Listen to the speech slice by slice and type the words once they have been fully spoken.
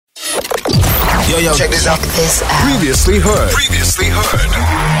Yo, check this out. Previously heard.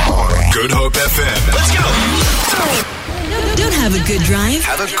 Good Hope FM. Let's go. Don't have a good drive.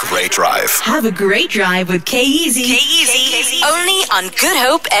 Have a great drive. Have a great drive with K-Easy. K-Easy. Only on Good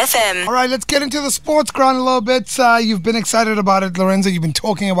Hope FM. All right, let's get into the sports ground a little bit. You've been excited about it, Lorenzo. You've been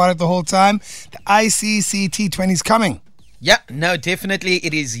talking about it the whole time. The ICC T20 is coming. Yeah, no, definitely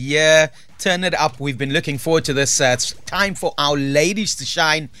it is here. Turn it up. We've been looking forward to this. It's time for our ladies to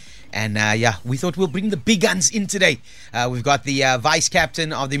shine. And we thought we'll bring the big guns in today. We've got the vice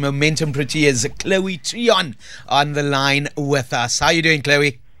captain of the Momentum Proteas, Chloe Tryon, on the line with us. How are you doing,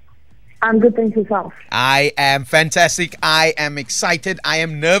 Chloe? I'm good, thanks yourself. I am fantastic. I am excited. I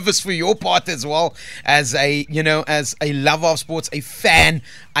am nervous for your part as well. As a lover of sports, a fan,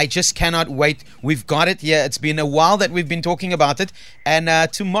 I just cannot wait. We've got it here. It's been a while that we've been talking about it.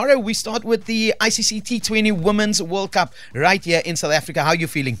 And tomorrow we start with the ICC T20 Women's World Cup right here in South Africa. How are you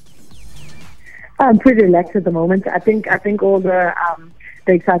feeling? I'm pretty relaxed at the moment. I think all the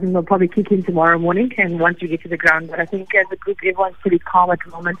excitement will probably kick in tomorrow morning and once we get to the ground. But I think as a group, everyone's pretty calm at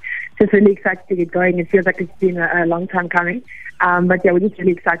the moment. Just really excited to get going. It feels like it's been a long time coming. But yeah, we're just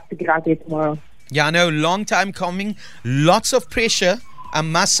really excited to get out there tomorrow. Yeah, I know, long time coming. Lots of pressure. I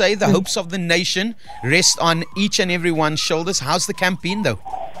must say, the hopes of the nation rest on each and everyone's shoulders. How's the camp been, though?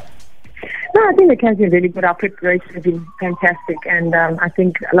 No, I think the camp's been really good. Our preparation has been fantastic. And I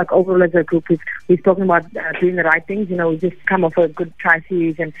think, like, overall as a group, we've spoken about doing the right things. You know, we just come off a good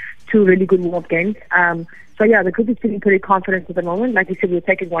tri-series and 2 really good warm-up games. So, yeah, the group is feeling pretty confident at the moment. Like you said, we're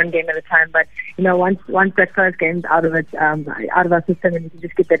taking one game at a time. But, you know, once that first game's out of our system and we can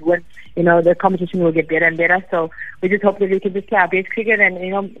just get that win, you know, the competition will get better and better. So we just hope that we can just play our best cricket and,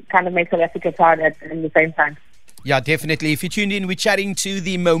 you know, kind of make South Africa proud at the same time. Yeah, definitely. If you tuned in, we're chatting to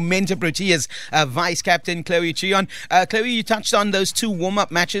the Momentum Proteas vice captain, Chloe Tryon. Chloe, you touched on those 2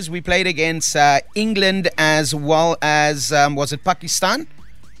 warm-up matches we played against England as well as, was it Pakistan?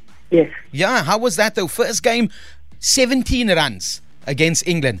 Yes. Yeah, how was that though? First game, 17 runs against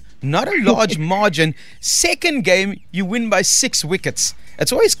England. Not a large margin. Second game, you win by 6 wickets.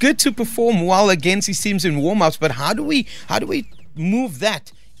 It's always good to perform well against these teams in warm-ups, but how do we move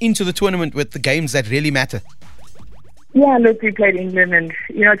that into the tournament with the games that really matter? Yeah, look, we played England and,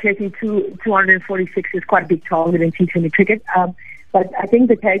 you know, taking 246 is quite a big target in T20 cricket. But I think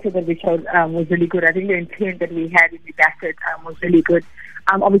the character that we showed was really good. I think the intent that we had when we batted was really good.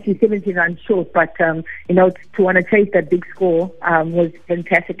 Obviously 17 runs short, but, you know, to want to chase that big score was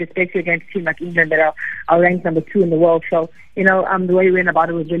fantastic, especially against a team like England that are ranked number 2 in the world. So, you know, the way we went about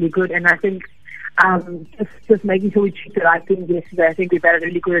it was really good. And I think just making sure we treat the right things yesterday. I think we batted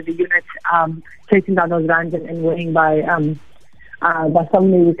really good as a unit, chasing down those runs and winning by so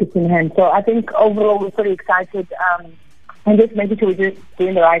many wickets in hand. So I think overall we're pretty excited and just making sure we're just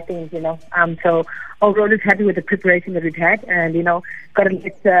doing the right things, you know. So overall just happy with the preparation that we've had and, you know, got to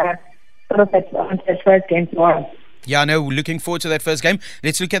get sort of that first game tomorrow. Yeah, I know. Looking forward to that first game.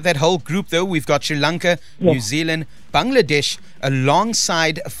 Let's look at that whole group, though. We've got Sri Lanka, New Zealand, Bangladesh,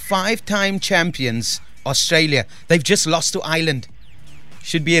 alongside 5-time champions, Australia. They've just lost to Ireland.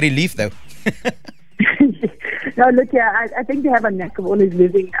 Should be a relief, though. No, look, yeah, I think they have a knack of always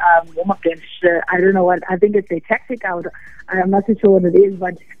losing warm-up games. I don't know what. I think it's their tactic out. I'm not too sure what it is,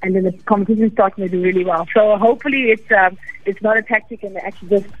 but and then the competition starts to do really well. So hopefully it's not a tactic and they actually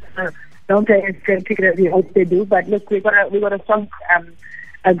just don't play as great cricket as we hope they do. But look, we got a strong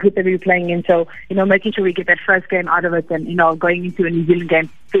group that we're playing in. So, you know, making sure we get that first game out of it and, you know, going into a New Zealand game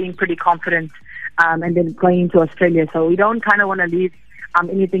feeling pretty confident and then going into Australia. So we don't kind of want to leave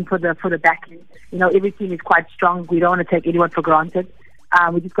anything for the back end. You know, every team is quite strong. We don't want to take anyone for granted.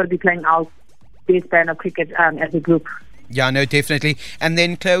 We just got to be playing our best brand of cricket as a group. Yeah, no, definitely. And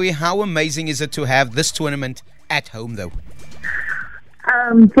then, Chloe, how amazing is it to have this tournament at home, though?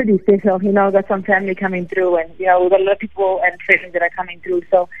 Pretty special. You know, got some family coming through and, you know, we've got a lot of people and friends that are coming through.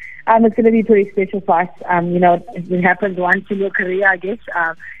 So it's going to be pretty special for us. You know, it happens once in your career, I guess.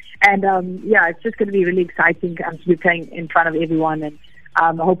 Yeah, it's just going to be really exciting to be playing in front of everyone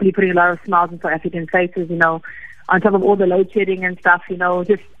and hopefully putting a lot of smiles on South African faces, you know, on top of all the load shedding and stuff, you know,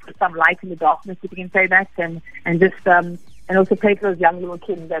 just put some light in the darkness, if you can say that, and just and also play for those young little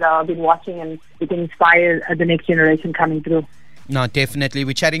kids that have been watching and we can inspire the next generation coming through. No, definitely.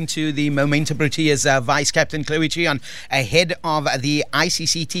 We're chatting to the Momentum Proteas Vice Captain Chloe Tryon ahead of the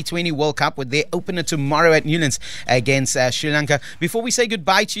ICC T20 World Cup with their opener tomorrow at Newlands against Sri Lanka. Before we say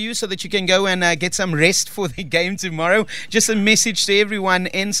goodbye to you so that you can go and get some rest for the game tomorrow, just a message to everyone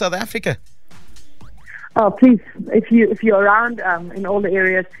in South Africa. Oh, please, if you're around in all the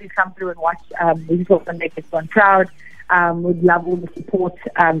areas, please come through and watch. We just want to make everyone proud. We'd love all the support.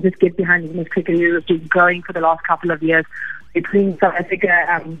 Just get behind women's cricket. It's been growing for the last couple of years. We're putting South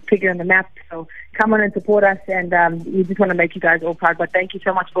Africa figure on the map. So come on and support us, and we just want to make you guys all proud. But thank you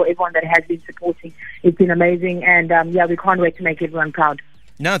so much for everyone that has been supporting. It's been amazing, and we can't wait to make everyone proud.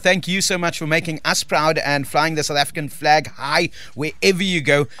 No, thank you so much for making us proud and flying the South African flag high wherever you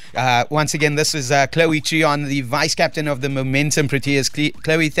go. Once again, this is Chloe Tryon, the Vice Captain of the Momentum Proteas.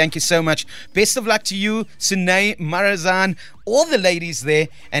 Chloe, thank you so much. Best of luck to you, Sunay, Marazan, all the ladies there,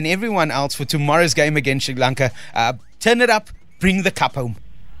 and everyone else for tomorrow's game against Sri Lanka. Turn it up, bring the cup home.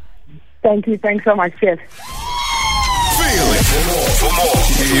 Thank you. Thanks so much. Cheers. Feel it. For more,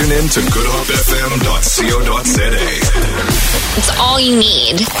 tune in to goodhopefm.co.za. It's all you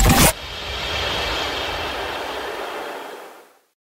need.